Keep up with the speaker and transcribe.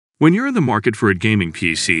When you're in the market for a gaming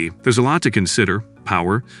PC, there's a lot to consider: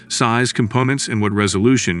 power, size, components, and what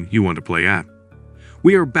resolution you want to play at.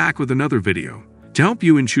 We are back with another video to help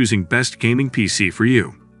you in choosing best gaming PC for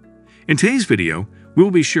you. In today's video, we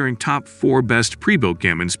will be sharing top 4 best pre-built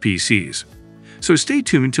gaming PCs. So stay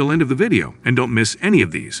tuned till end of the video and don't miss any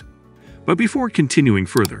of these. But before continuing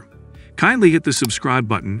further, kindly hit the subscribe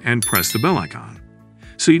button and press the bell icon,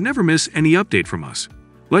 so you never miss any update from us.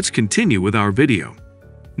 Let's continue with our video.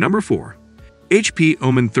 Number 4. HP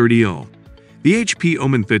Omen 30L. The HP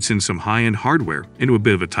Omen fits in some high-end hardware into a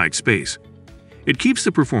bit of a tight space. It keeps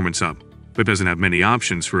the performance up, but doesn't have many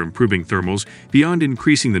options for improving thermals beyond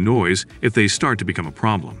increasing the noise if they start to become a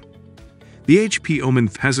problem. The HP Omen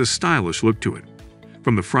has a stylish look to it.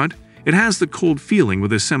 From the front, it has the cold feeling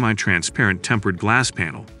with a semi-transparent tempered glass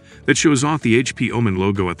panel that shows off the HP Omen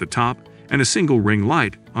logo at the top and a single ring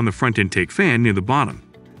light on the front intake fan near the bottom.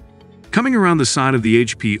 Coming around the side of the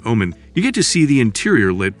HP Omen, you get to see the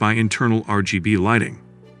interior lit by internal RGB lighting.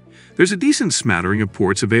 There's a decent smattering of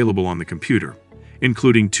ports available on the computer,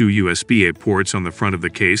 including 2 USB-A ports on the front of the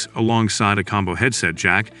case alongside a combo headset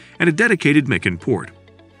jack and a dedicated mic-in port.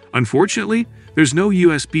 Unfortunately, there's no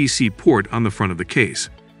USB-C port on the front of the case.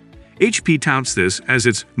 HP touts this as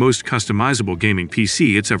its most customizable gaming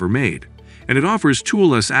PC it's ever made, and it offers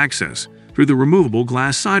toolless access through the removable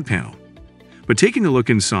glass side panel. But taking a look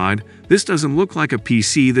inside, this doesn't look like a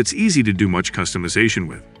PC that's easy to do much customization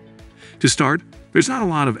with. To start, there's not a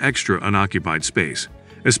lot of extra unoccupied space,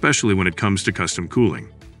 especially when it comes to custom cooling.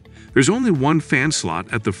 There's only one fan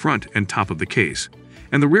slot at the front and top of the case,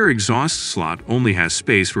 and the rear exhaust slot only has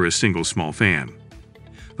space for a single small fan.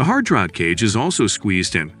 The hard drive cage is also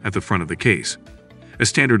squeezed in at the front of the case. A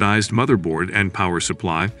standardized motherboard and power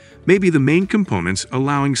supply may be the main components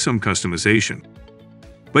allowing some customization.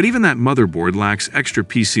 But even that motherboard lacks extra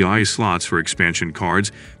PCIe slots for expansion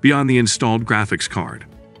cards beyond the installed graphics card.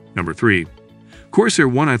 Number 3. Corsair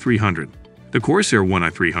One i300. The Corsair One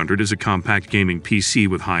i300 is a compact gaming PC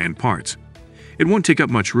with high-end parts. It won't take up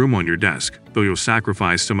much room on your desk, though you'll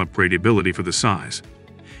sacrifice some upgradability for the size.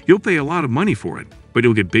 You'll pay a lot of money for it, but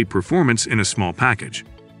you'll get big performance in a small package.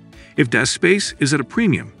 If desk space is at a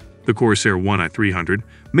premium, the Corsair One i300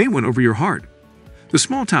 may win over your heart. The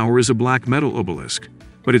small tower is a black metal obelisk,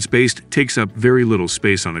 but its base takes up very little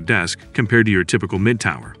space on a desk compared to your typical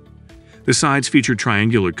mid-tower. The sides feature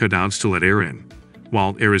triangular cutouts to let air in,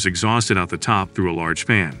 while air is exhausted out the top through a large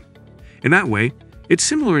fan. In that way, it's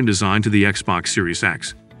similar in design to the Xbox Series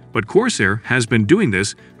X, but Corsair has been doing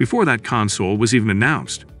this before that console was even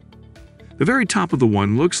announced. The very top of the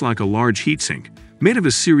one looks like a large heatsink made of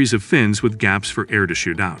a series of fins with gaps for air to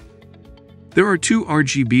shoot out. There are 2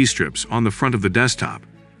 RGB strips on the front of the desktop,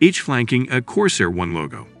 each flanking a Corsair One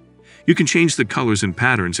logo. You can change the colors and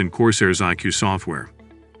patterns in Corsair's IQ software.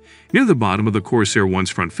 Near the bottom of the Corsair One's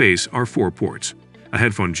front face are 4 ports: a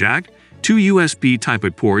headphone jack, 2 USB Type-A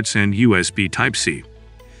ports, and USB Type-C.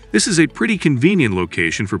 This is a pretty convenient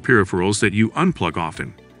location for peripherals that you unplug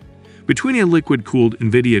often. Between a liquid-cooled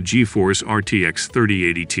NVIDIA GeForce RTX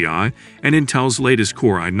 3080 Ti and Intel's latest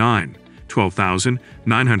Core i9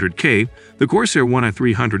 12900K, the Corsair One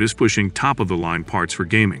i300 is pushing top-of-the-line parts for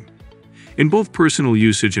gaming. In both personal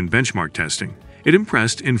usage and benchmark testing, it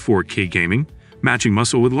impressed in 4K gaming, matching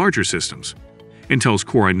muscle with larger systems. Intel's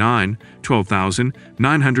Core i9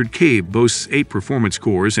 12900K boasts 8 performance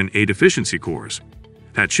cores and 8 efficiency cores.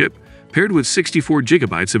 That chip, paired with 64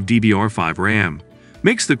 GB of DDR5 RAM,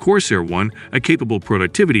 makes the Corsair One a capable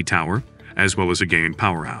productivity tower as well as a gaming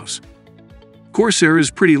powerhouse. Corsair is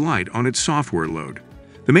pretty light on its software load.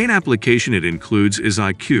 The main application it includes is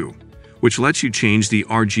IQ, which lets you change the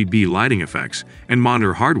RGB lighting effects and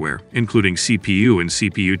monitor hardware, including CPU and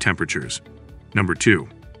CPU temperatures. Number 2.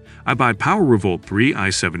 I buy Power Revolt 3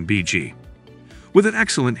 i7BG. With an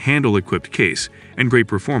excellent handle-equipped case and great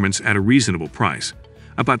performance at a reasonable price,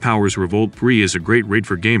 iBuyPower's Power's Revolt 3 is a great rate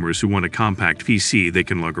for gamers who want a compact PC they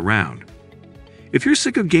can lug around. If you're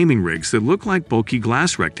sick of gaming rigs that look like bulky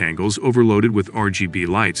glass rectangles overloaded with RGB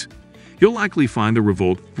lights, you'll likely find the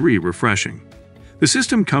Revolt 3 refreshing. The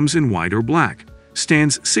system comes in white or black,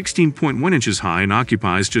 stands 16.1 inches high and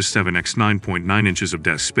occupies just 7x 9.9 inches of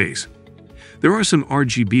desk space. There are some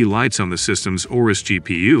RGB lights on the system's Aorus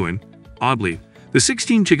GPU and, oddly, the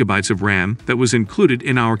 16 GB of RAM that was included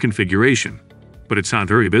in our configuration. But it's not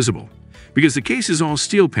very visible, because the case is all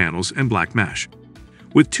steel panels and black mesh.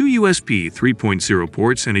 With 2 USB 3.0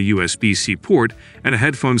 ports and a USB-C port and a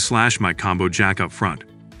headphone/mic combo jack up front,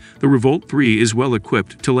 the Revolt 3 is well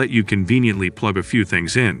equipped to let you conveniently plug a few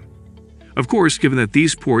things in. Of course, given that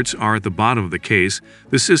these ports are at the bottom of the case,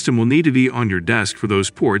 the system will need to be on your desk for those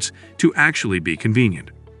ports to actually be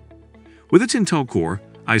convenient. With its Intel Core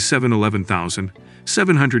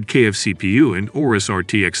i7-11700K of CPU and Aorus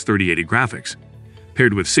RTX 3080 graphics,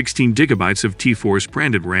 paired with 16 GB of T-Force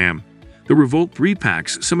branded RAM, the Revolt 3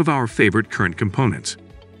 packs some of our favorite current components.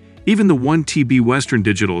 Even the 1TB Western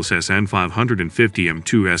Digital SN 550M2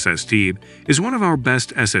 SSD is one of our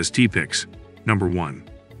best SSD picks. Number 1.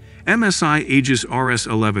 MSI Aegis RS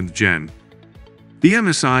 11th Gen. The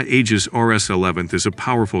MSI Aegis RS 11th is a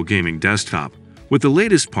powerful gaming desktop with the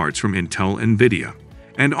latest parts from Intel and NVIDIA,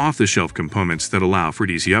 and off-the-shelf components that allow for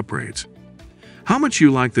easy upgrades. How much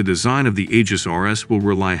you like the design of the Aegis RS will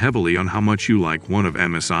rely heavily on how much you like one of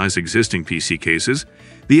MSI's existing PC cases,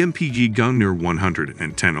 the MPG Gungnir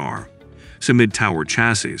 110R. It's a mid-tower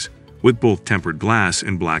chassis, with both tempered glass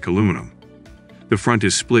and black aluminum. The front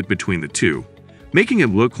is split between the two, making it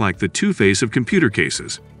look like the two-face of computer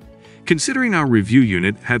cases. Considering our review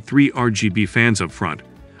unit had 3 RGB fans up front,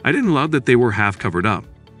 I didn't love that they were half covered up.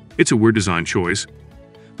 It's a weird design choice.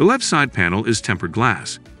 The left side panel is tempered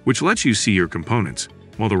glass, which lets you see your components,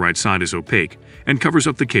 while the right side is opaque and covers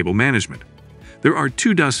up the cable management. There are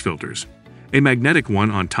 2 dust filters, a magnetic one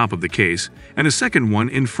on top of the case and a second one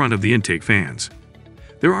in front of the intake fans.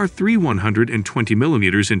 There are 3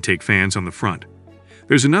 120mm intake fans on the front.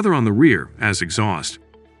 There's another on the rear as exhaust.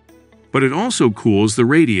 But it also cools the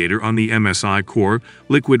radiator on the MSI Core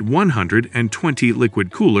Liquid 120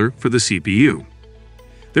 liquid cooler for the CPU.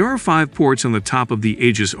 There are 5 ports on the top of the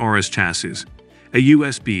Aegis RS chassis, a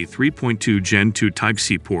USB 3.2 Gen 2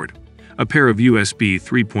 Type-C port, a pair of USB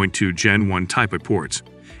 3.2 Gen 1 Type-A ports,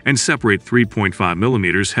 and separate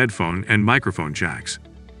 3.5mm headphone and microphone jacks.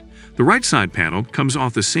 The right side panel comes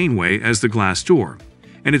off the same way as the glass door,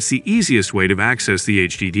 and it's the easiest way to access the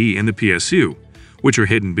HDD and the PSU, which are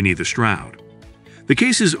hidden beneath the shroud. The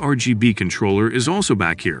case's RGB controller is also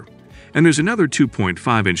back here, and there's another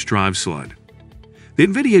 2.5-inch drive slot. The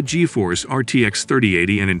NVIDIA GeForce RTX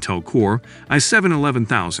 3080 and Intel Core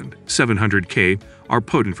i7-11700K are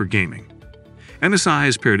potent for gaming. MSI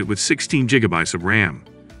has paired it with 16 GB of RAM,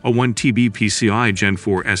 a 1TB PCI Gen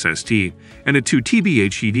 4 SSD, and a 2TB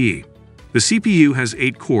HDD. The CPU has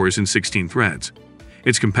 8 cores and 16 threads.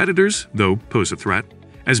 Its competitors, though, pose a threat,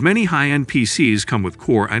 as many high-end PCs come with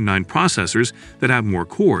Core i9 processors that have more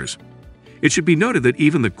cores. It should be noted that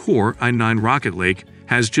even the Core i9 Rocket Lake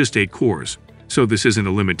has just 8 cores, so this isn't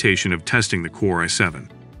a limitation of testing the Core i7.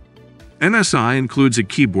 MSI includes a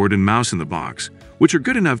keyboard and mouse in the box, which are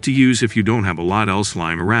good enough to use if you don't have a lot else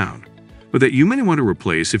lying around, but that you may want to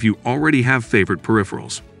replace if you already have favorite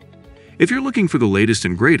peripherals. If you're looking for the latest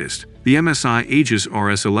and greatest, the MSI Aegis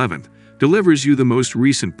RS 11th delivers you the most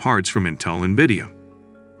recent parts from Intel and NVIDIA.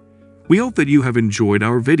 We hope that you have enjoyed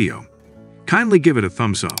our video. Kindly give it a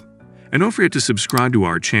thumbs up, and don't forget to subscribe to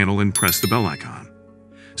our channel and press the bell icon,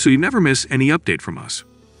 so you never miss any update from us.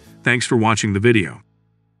 Thanks for watching the video.